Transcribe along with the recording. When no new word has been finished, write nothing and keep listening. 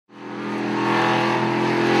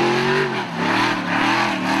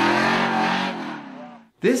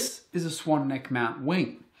This is a swan neck mount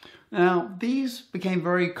wing. Now, these became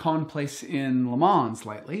very commonplace in Le Mans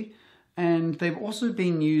lately, and they've also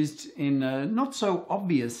been used in a not so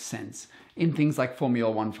obvious sense in things like Formula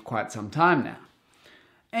One for quite some time now.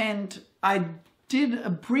 And I did a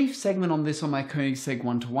brief segment on this on my Koenigsegg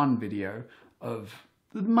 1-to-1 video of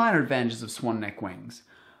the minor advantages of swan neck wings.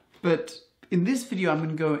 But in this video, I'm going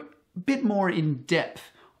to go a bit more in depth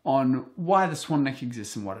on why the swan neck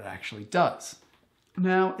exists and what it actually does.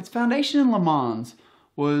 Now, its foundation in Le Mans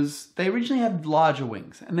was they originally had larger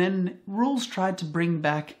wings, and then rules tried to bring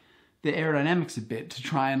back the aerodynamics a bit to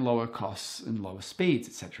try and lower costs and lower speeds,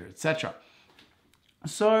 etc., etc.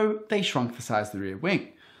 So they shrunk the size of the rear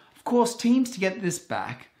wing. Of course, teams to get this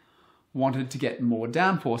back wanted to get more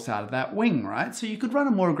downforce out of that wing, right? So you could run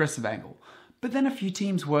a more aggressive angle. But then a few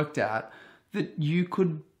teams worked out that you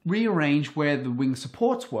could rearrange where the wing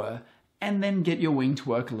supports were and then get your wing to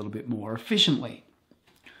work a little bit more efficiently.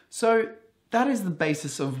 So that is the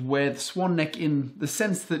basis of where the swan neck, in the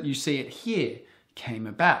sense that you see it here, came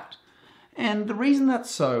about. And the reason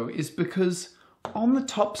that's so is because on the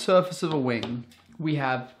top surface of a wing, we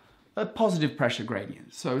have a positive pressure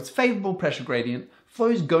gradient. So it's favorable pressure gradient. Flow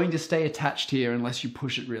is going to stay attached here unless you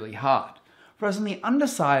push it really hard. Whereas on the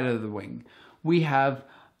underside of the wing, we have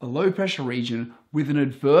a low pressure region with an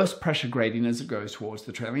adverse pressure gradient as it goes towards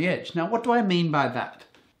the trailing edge. Now, what do I mean by that?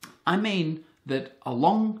 I mean that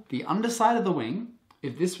along the underside of the wing,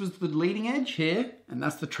 if this was the leading edge here, and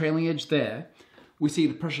that's the trailing edge there, we see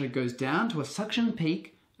the pressure goes down to a suction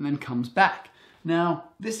peak and then comes back. Now,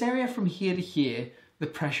 this area from here to here, the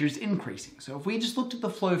pressure is increasing. So if we just looked at the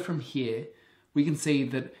flow from here, we can see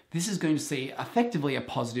that this is going to see effectively a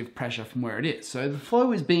positive pressure from where it is. So the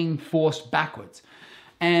flow is being forced backwards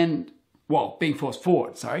and, well, being forced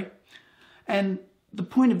forward, sorry. And the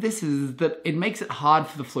point of this is that it makes it hard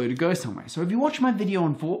for the flow to go somewhere. So if you watch my video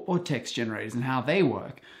on vortex generators and how they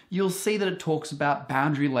work, you'll see that it talks about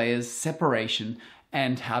boundary layers, separation,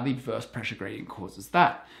 and how the adverse pressure gradient causes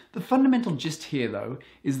that. The fundamental gist here, though,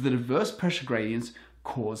 is that adverse pressure gradients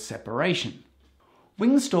cause separation.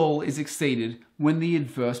 Wing stall is exceeded when the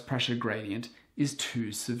adverse pressure gradient is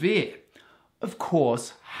too severe. Of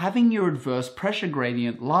course, having your adverse pressure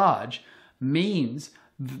gradient large means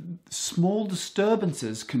small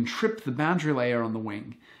disturbances can trip the boundary layer on the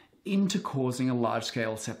wing into causing a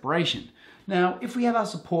large-scale separation. Now, if we have our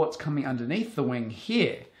supports coming underneath the wing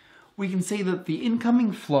here, we can see that the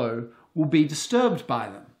incoming flow will be disturbed by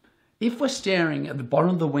them. If we're staring at the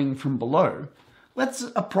bottom of the wing from below, let's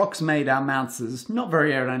approximate our mounts as not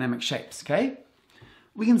very aerodynamic shapes, okay?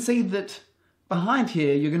 We can see that behind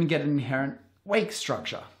here, you're going to get an inherent wake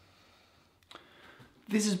structure.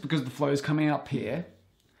 This is because the flow is coming up here,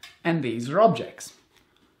 and these are objects.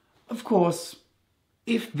 Of course,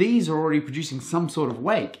 if these are already producing some sort of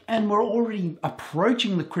wake, and we're already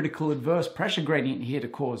approaching the critical adverse pressure gradient here to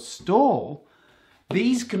cause stall,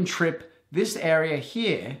 these can trip this area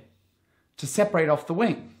here to separate off the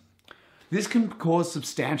wing. This can cause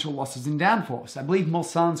substantial losses in downforce. I believe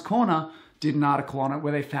Mulsanne's Corner did an article on it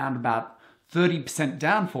where they found about 30%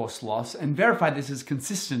 downforce loss and verified this as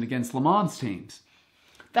consistent against Le Mans teams.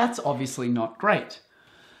 That's obviously not great.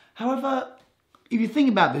 However, if you think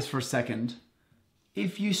about this for a second,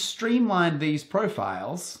 if you streamline these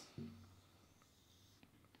profiles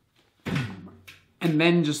and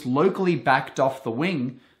then just locally backed off the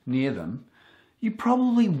wing near them, you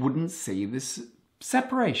probably wouldn't see this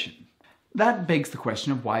separation. That begs the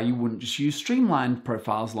question of why you wouldn't just use streamlined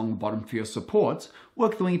profiles along the bottom for your supports,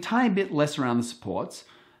 work the wing a tiny bit less around the supports,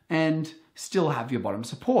 and still have your bottom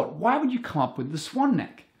support. Why would you come up with the swan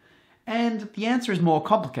neck? And the answer is more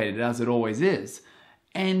complicated, as it always is.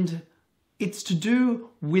 And it's to do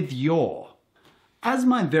with yaw. As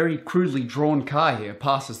my very crudely drawn car here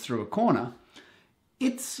passes through a corner,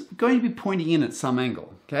 it's going to be pointing in at some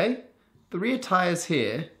angle, okay? The rear tires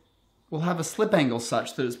here will have a slip angle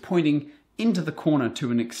such that it's pointing into the corner to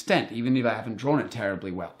an extent, even if I haven't drawn it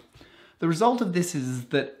terribly well. The result of this is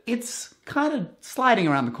that it's kind of sliding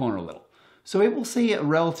around the corner a little. So it will see a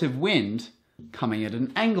relative wind coming at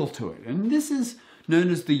an angle to it. And this is known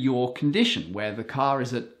as the yaw condition, where the car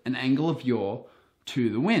is at an angle of yaw to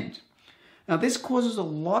the wind. Now, this causes a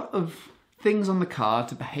lot of things on the car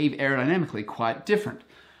to behave aerodynamically quite different,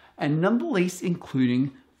 and none the least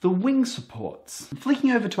including the wing supports.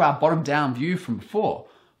 Flicking over to our bottom down view from before,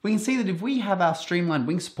 we can see that if we have our streamlined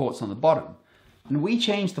wing supports on the bottom, and we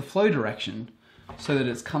change the flow direction so that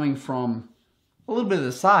it's coming from a little bit of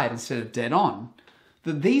the side instead of dead on,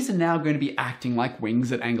 that these are now going to be acting like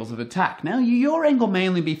wings at angles of attack. Now, your angle may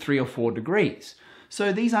only be 3 or 4 degrees,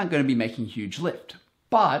 so these aren't going to be making huge lift,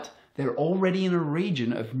 but they're already in a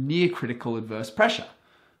region of near critical adverse pressure.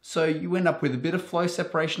 So you end up with a bit of flow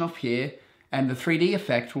separation off here, and the 3D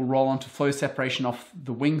effect will roll onto flow separation off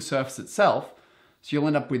the wing surface itself. So you'll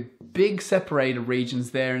end up with big separated regions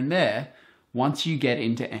there and there once you get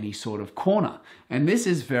into any sort of corner. And this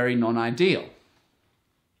is very non-ideal.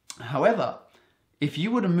 However, if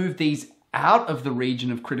you were to move these out of the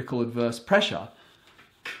region of critical adverse pressure,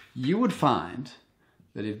 you would find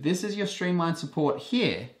that if this is your streamline support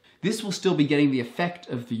here, this will still be getting the effect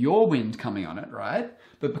of the yaw wind coming on it, right?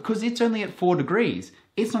 But because it's only at 4 degrees,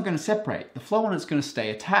 it's not going to separate. The flow on it's going to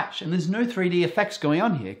stay attached, and there's no 3D effects going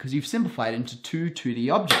on here because you've simplified into two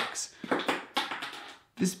 2D objects.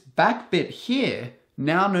 This back bit here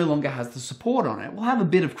now no longer has the support on it. We'll have a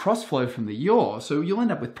bit of crossflow from the yaw, so you'll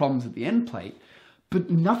end up with problems at the end plate,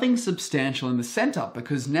 but nothing substantial in the center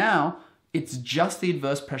because now it's just the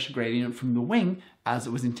adverse pressure gradient from the wing as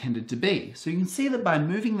it was intended to be. So you can see that by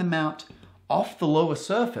moving the mount off the lower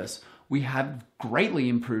surface, we have greatly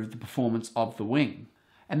improved the performance of the wing.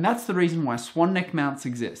 And that's the reason why swan neck mounts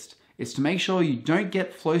exist. It's to make sure you don't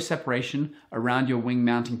get flow separation around your wing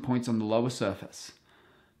mounting points on the lower surface.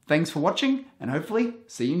 Thanks for watching, and hopefully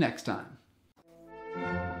see you next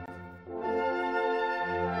time.